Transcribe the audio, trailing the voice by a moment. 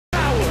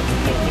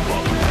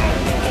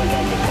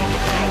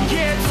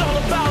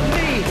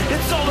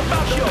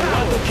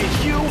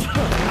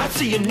I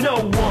see you no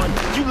one.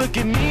 You look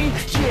at me,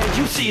 yeah,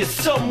 you see a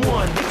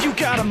someone. If you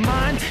got a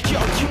mind, yo,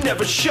 you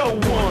never show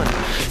one.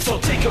 So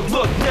take a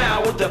look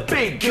now with the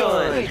big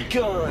gun.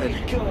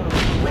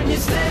 When you're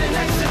standing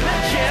next to me,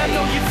 yeah, I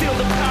know you feel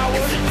the power.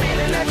 It's the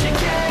feeling that you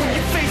get when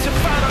you face your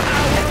final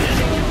hour.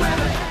 Everything you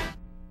ever had.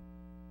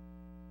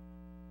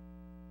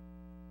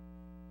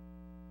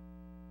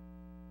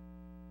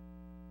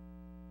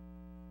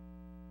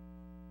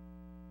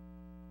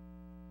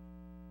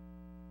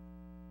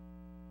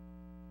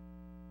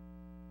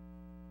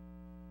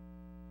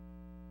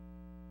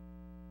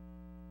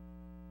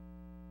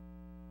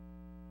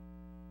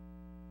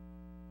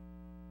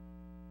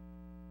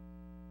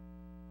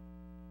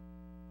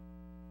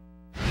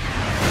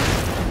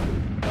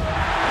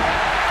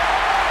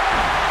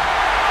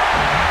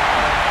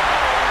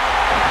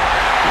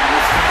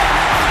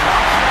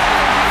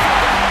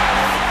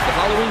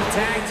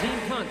 Tag team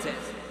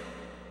contest.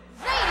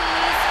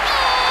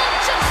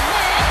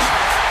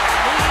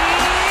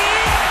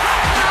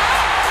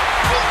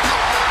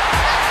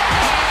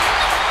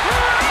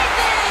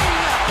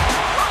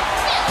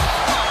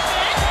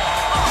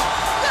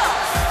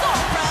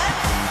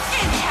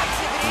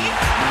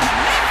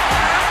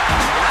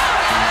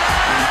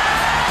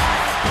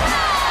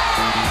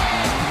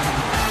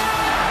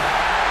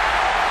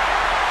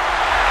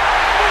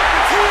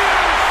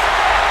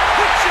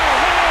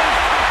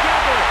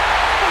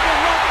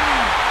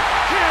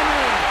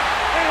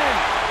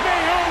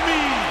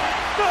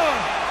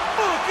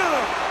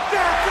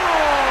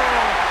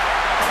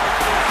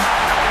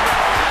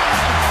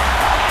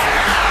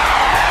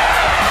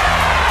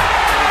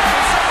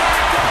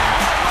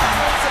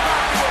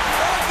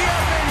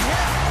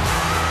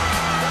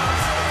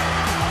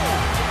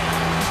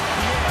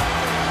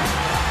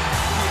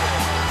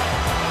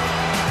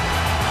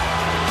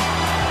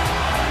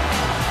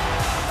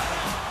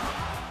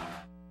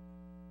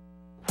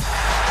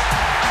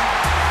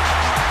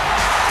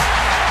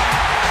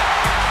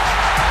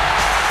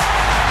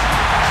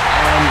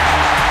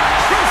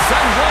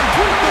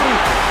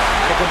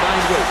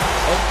 Combined weight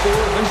of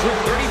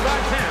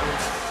 435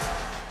 pounds.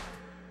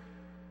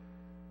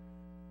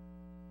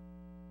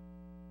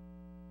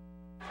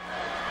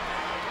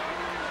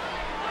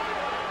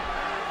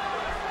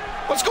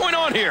 What's going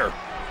on here?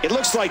 It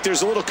looks like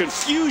there's a little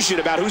confusion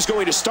about who's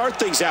going to start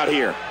things out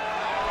here.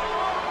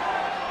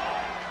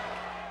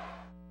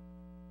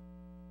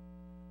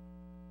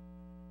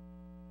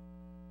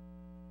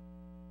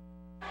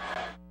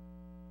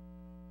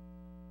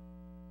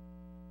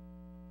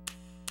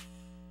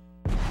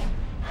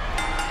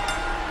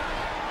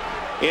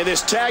 And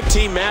this tag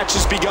team match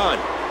has begun.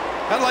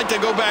 I'd like to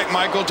go back,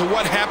 Michael, to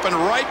what happened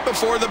right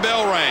before the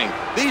bell rang.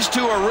 These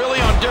two are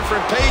really on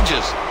different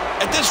pages.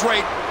 At this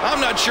rate,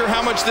 I'm not sure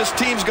how much this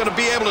team's going to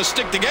be able to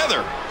stick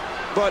together.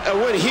 But a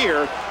win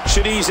here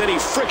should ease any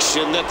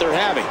friction that they're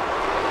having.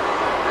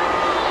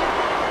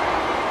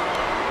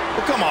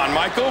 Well, come on,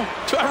 Michael.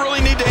 Do I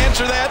really need to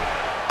answer that?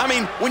 I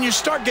mean, when you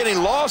start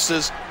getting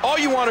losses, all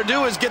you want to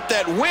do is get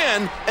that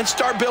win and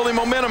start building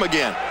momentum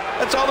again.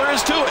 That's all there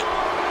is to it.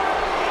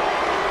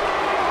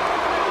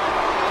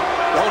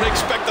 Don't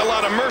expect a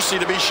lot of mercy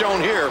to be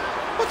shown here.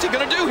 What's he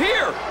going to do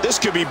here? This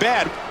could be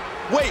bad.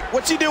 Wait,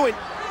 what's he doing?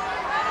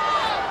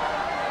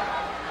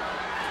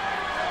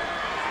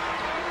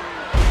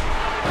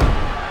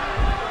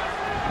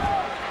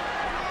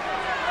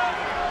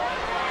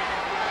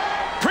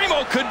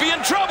 Primo could be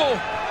in trouble.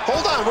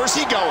 Hold on, where's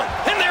he going?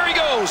 And there he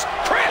goes,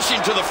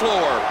 crashing to the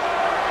floor.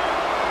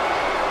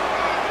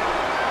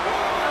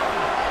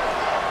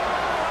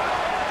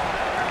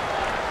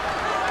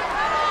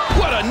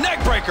 What a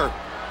neck breaker.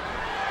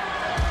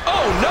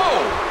 Oh, no!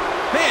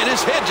 Man,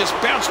 his head just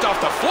bounced off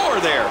the floor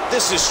there.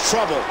 This is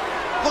trouble.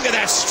 Look at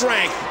that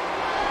strength.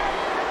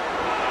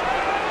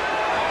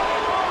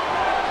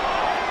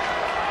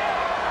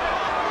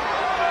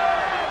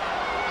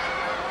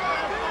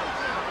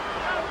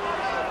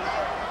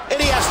 And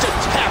he has to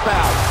tap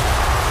out.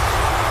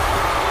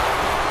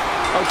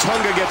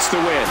 Otunga gets the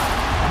win.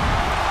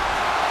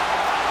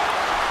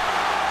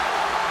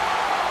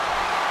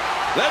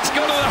 Let's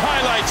go to the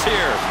highlights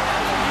here.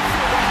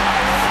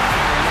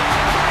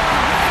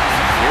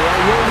 Here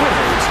are your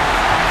winners,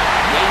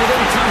 David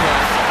Otunga,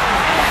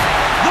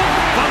 the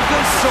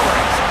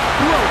Bunkosaurus,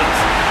 Brodus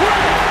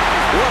Clay.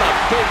 What a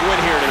big win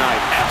here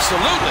tonight.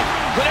 Absolutely.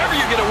 Whenever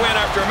you get a win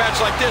after a match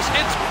like this,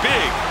 it's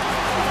big.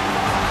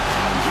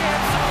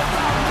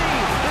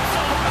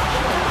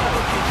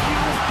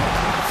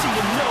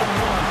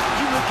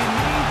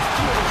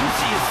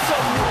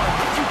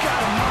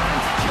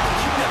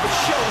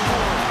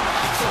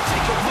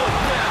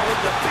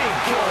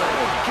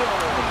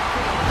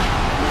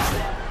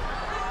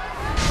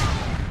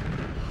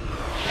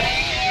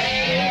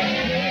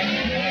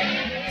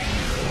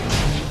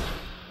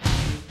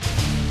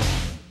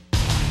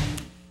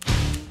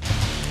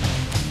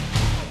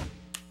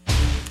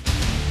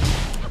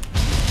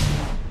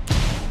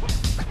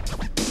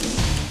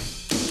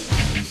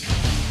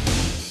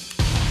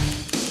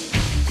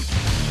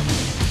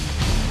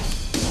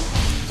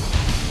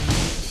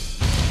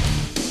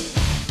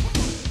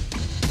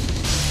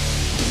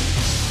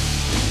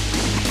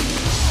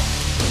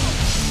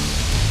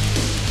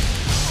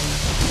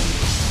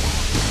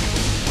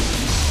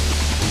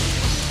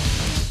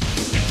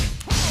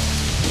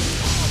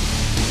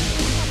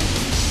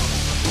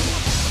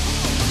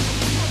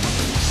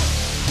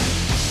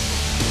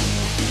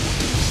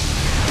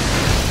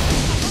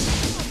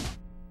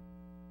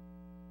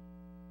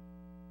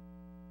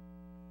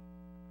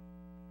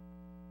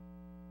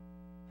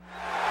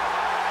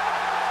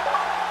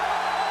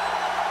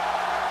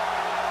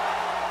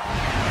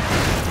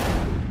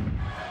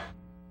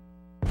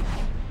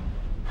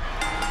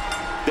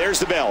 There's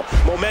the bell.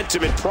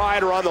 Momentum and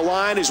pride are on the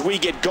line as we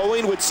get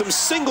going with some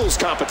singles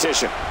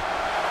competition.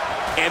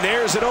 And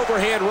there's an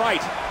overhand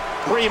right.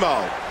 Primo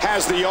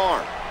has the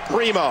arm.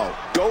 Primo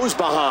goes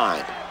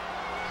behind.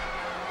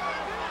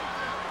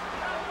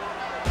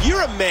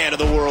 You're a man of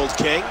the world,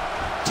 King.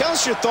 Tell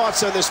us your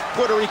thoughts on this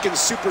Puerto Rican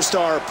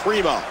superstar,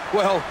 Primo.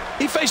 Well,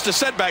 he faced a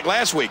setback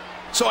last week,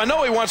 so I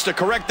know he wants to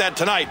correct that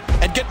tonight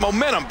and get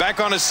momentum back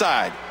on his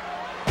side.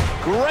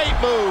 Great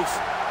move.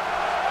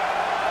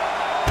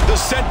 The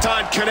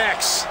senton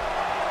connects.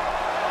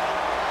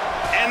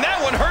 And that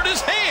one hurt his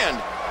hand.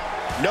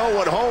 No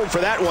one home for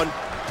that one.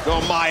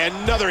 Oh my,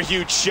 another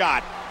huge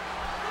shot.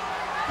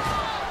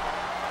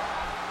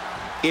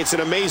 It's an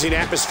amazing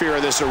atmosphere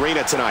in this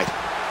arena tonight.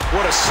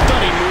 What a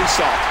stunning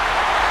moonsault.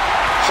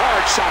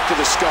 Hard shot to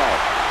the skull.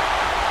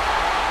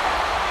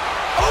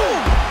 Oh!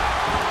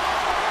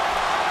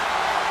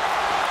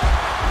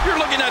 You're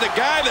looking at a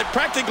guy that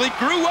practically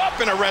grew up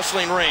in a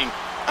wrestling ring.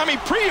 I mean,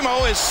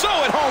 Primo is so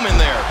at home in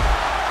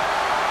there.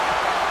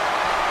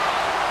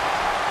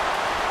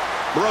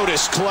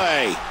 Brodus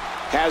Clay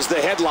has the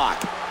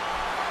headlock.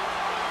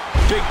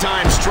 Big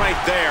time strength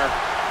there.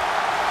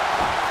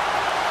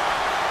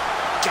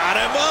 Got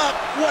him up.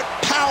 What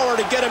power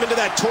to get him into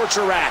that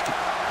torture rack.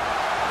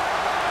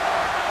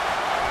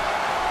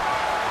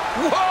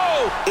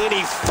 Whoa! And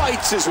he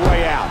fights his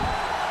way out.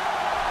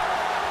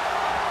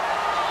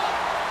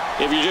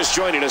 If you're just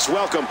joining us,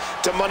 welcome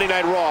to Monday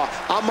Night Raw.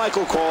 I'm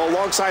Michael Cole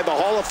alongside the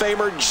Hall of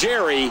Famer,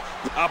 Jerry.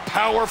 A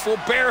powerful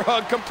bear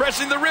hug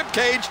compressing the rib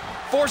cage,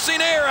 forcing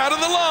air out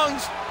of the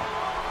lungs.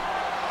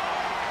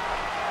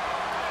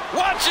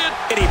 Watch it!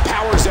 And he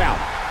powers out.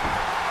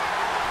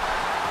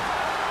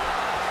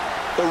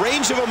 The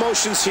range of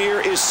emotions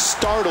here is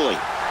startling.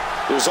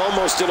 There's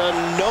almost an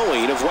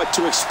unknowing of what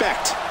to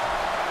expect.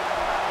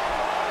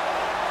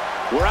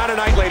 We're on a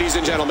night, ladies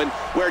and gentlemen,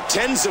 where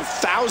tens of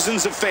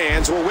thousands of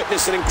fans will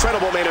witness an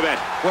incredible main event.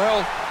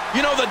 Well,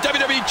 you know the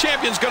WWE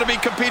Champion's going to be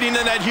competing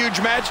in that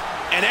huge match,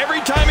 and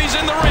every time he's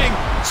in the ring,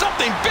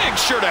 something big's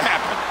sure to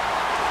happen.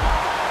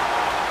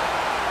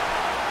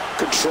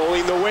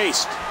 Controlling the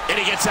waist, and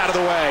he gets out of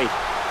the way.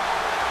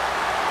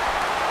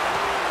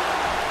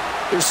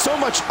 There's so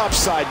much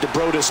upside to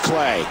Brodus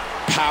Clay.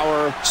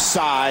 Power,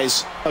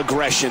 size,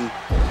 aggression.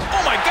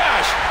 Oh my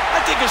gosh! I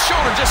think his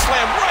shoulder just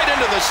slammed right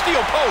into the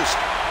steel post.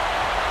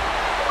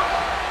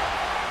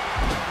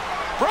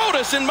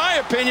 Brodus, in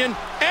my opinion,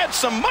 adds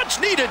some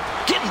much-needed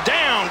getting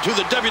down to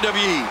the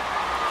WWE.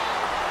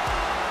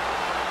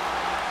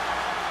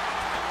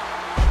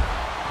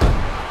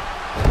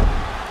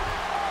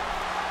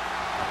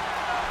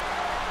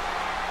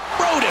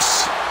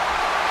 Brodus!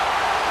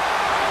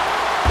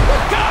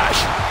 Oh gosh!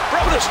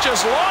 Brodus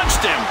just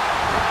launched him.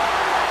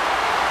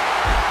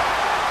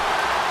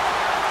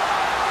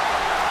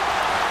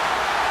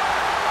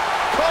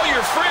 Call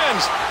your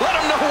friends. Let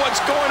them know what's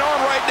going on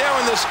right now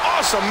in this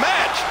awesome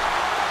match.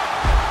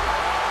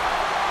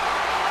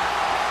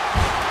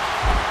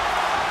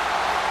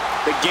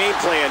 The game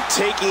plan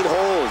taking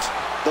hold.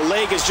 The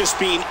leg is just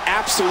being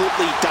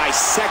absolutely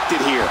dissected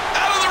here.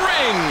 Out of the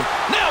ring.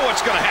 Now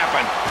what's going to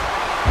happen?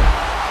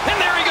 And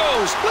there he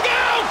goes. Look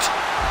out!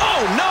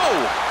 Oh,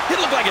 no.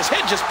 It looked like his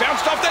head just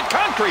bounced off that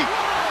concrete.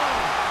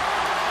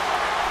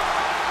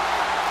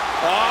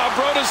 Oh,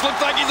 Brodus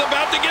looks like he's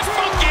about to get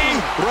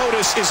funky.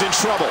 Brodus is in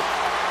trouble.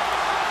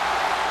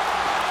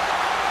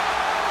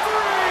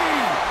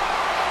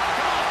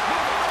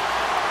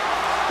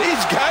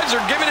 These guys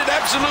are giving it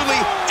absolutely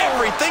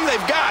everything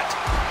they've got.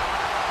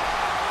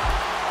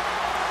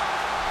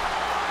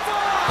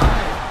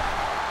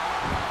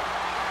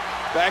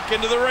 Back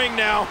into the ring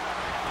now.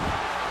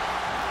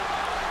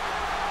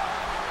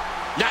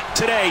 Not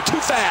today,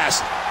 too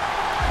fast.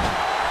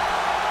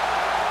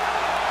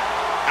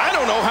 I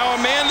don't know how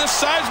a man this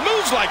size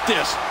moves like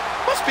this.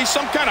 Must be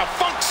some kind of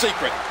funk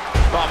secret.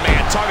 Oh, man,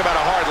 talk about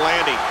a hard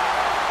landing.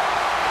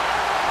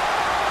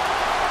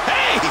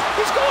 Hey,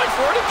 he's going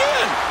for it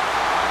again.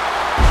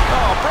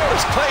 Oh,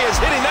 Brodus Clay is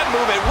hitting that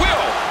move at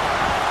will.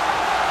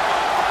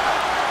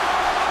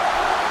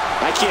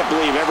 I can't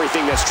believe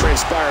everything that's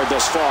transpired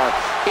thus far.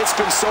 It's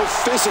been so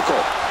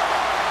physical.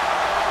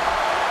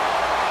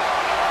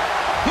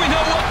 We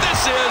know what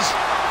this is.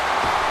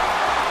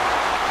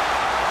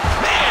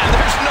 Man,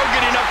 there's no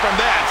getting up from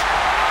that.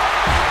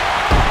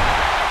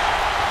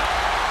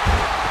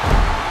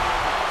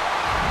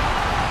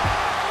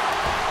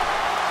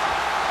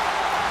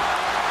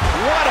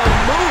 What a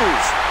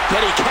move.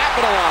 Can he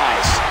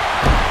capitalize?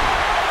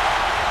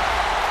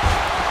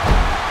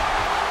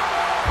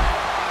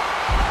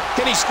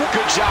 Can he score?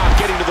 Good job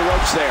getting to the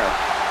ropes there.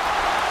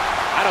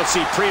 I don't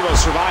see Primo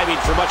surviving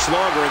for much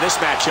longer in this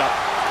matchup.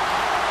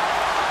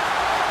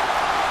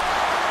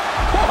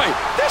 Boy,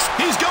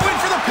 he's going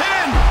for the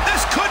pin.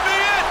 This could be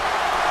it.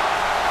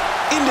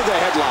 Into the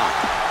headlock.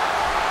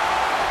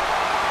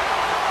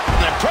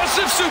 An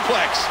impressive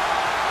suplex.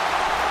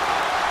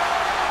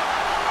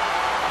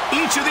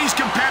 Each of these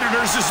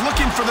competitors is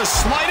looking for the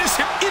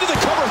slightest hit. Into the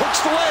cover,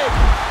 hooks the leg.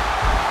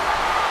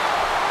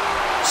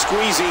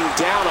 Squeezing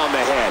down on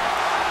the head.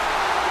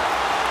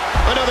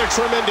 Another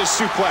tremendous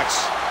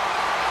suplex.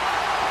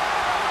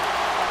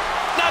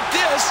 Not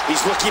this.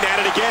 He's looking at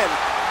it again.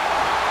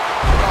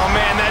 Oh,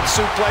 man, that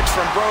suplex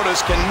from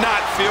Brodus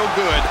cannot feel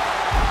good.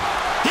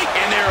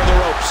 And there are the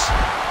ropes.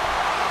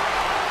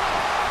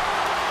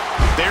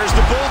 There's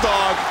the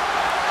Bulldog.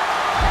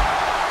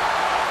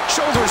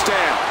 Shoulders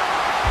down.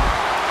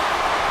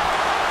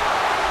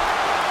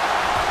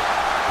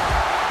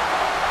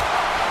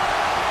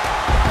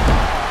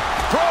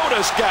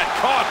 Brodus got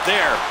caught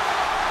there.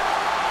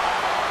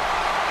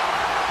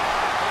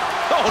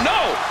 Oh,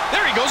 no.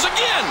 There he goes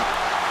again.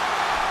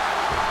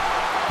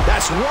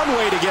 That's one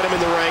way to get him in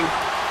the ring.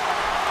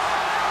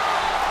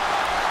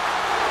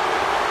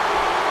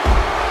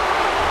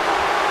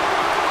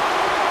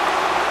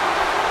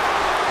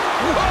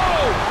 Whoa!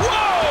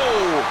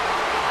 Whoa!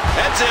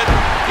 That's it.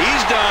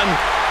 He's done.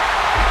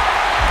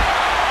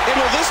 And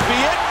will this be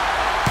it?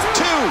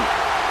 2,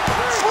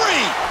 3.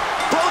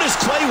 Brodus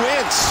Clay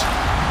wins.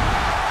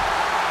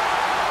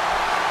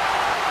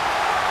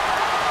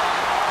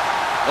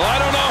 Well, I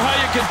don't know how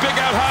you can pick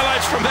out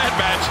highlights from that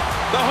match.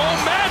 The whole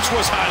match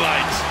was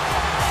highlights.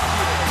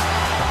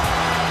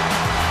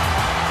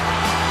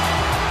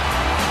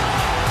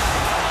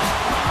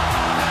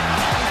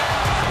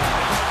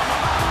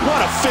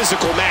 What a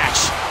physical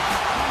match.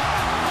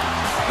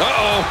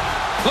 Uh-oh.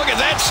 Look at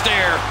that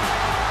stare.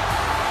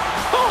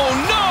 Oh,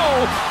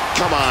 no.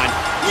 Come on.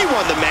 You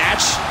won the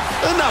match.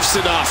 Enough's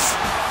enough.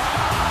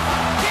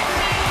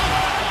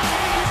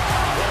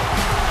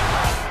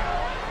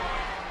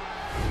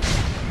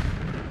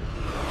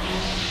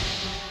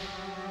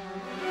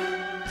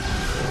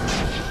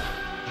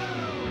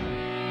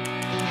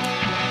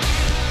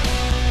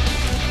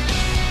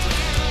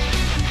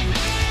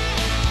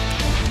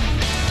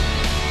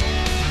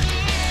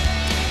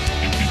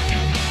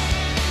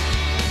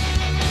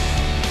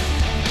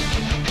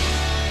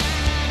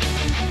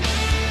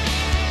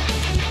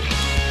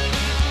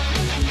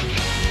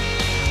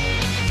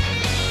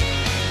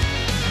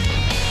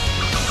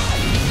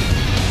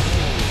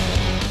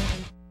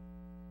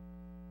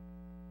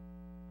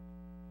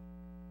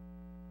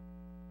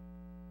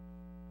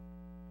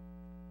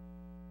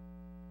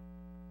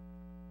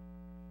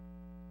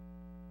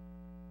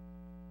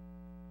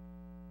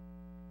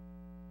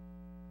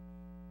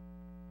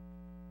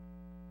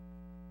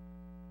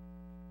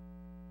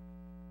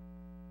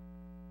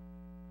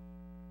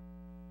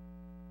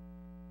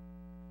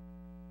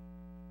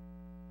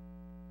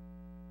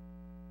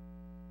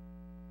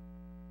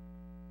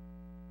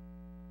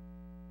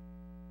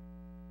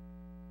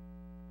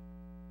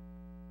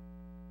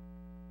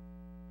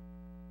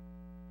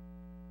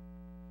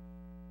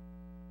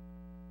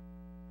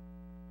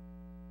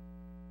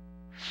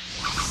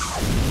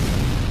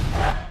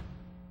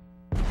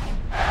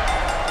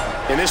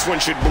 And this one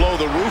should blow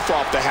the roof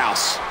off the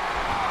house.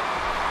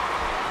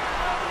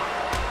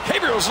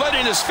 Gabriel's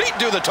letting his feet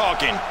do the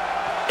talking.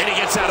 And he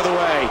gets out of the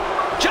way.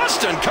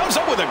 Justin comes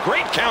up with a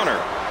great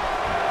counter.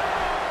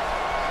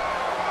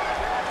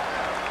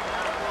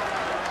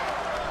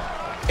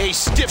 A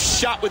stiff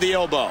shot with the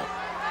elbow.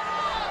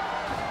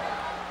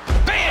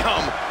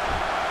 Bam!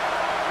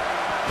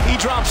 He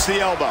drops the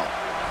elbow.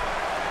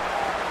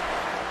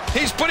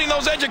 He's putting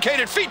those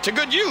educated feet to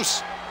good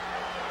use.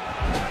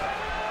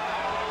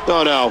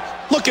 Oh, no.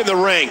 Look in the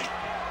ring.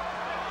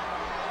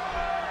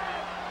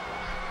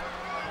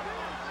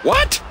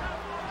 What?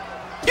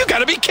 You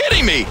gotta be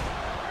kidding me.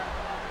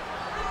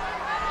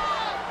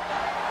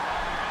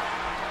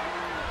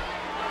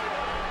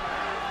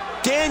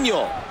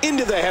 Daniel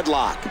into the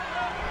headlock.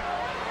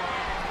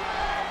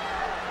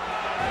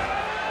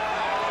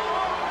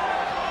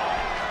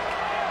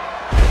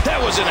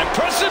 That was an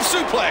impressive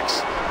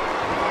suplex.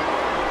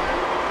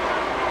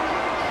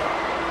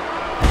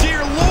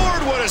 Dear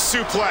Lord, what a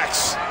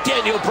suplex.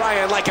 Daniel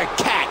Bryan like a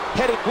cat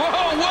heading.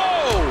 Whoa,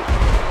 whoa!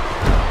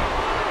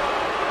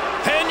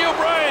 Daniel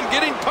Bryan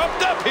getting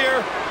pumped up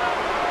here.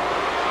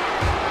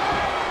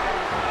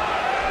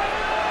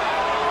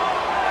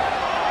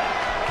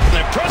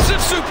 An impressive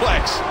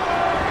suplex.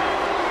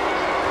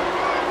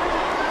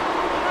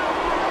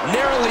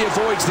 Narrowly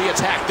avoids the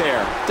attack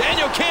there.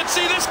 Daniel can't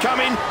see this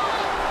coming.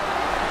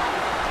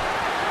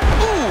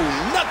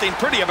 Ooh, nothing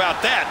pretty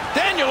about that.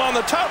 Daniel on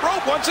the top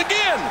rope once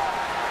again.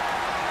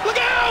 Look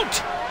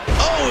out!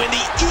 Oh, and he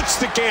eats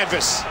the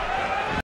canvas.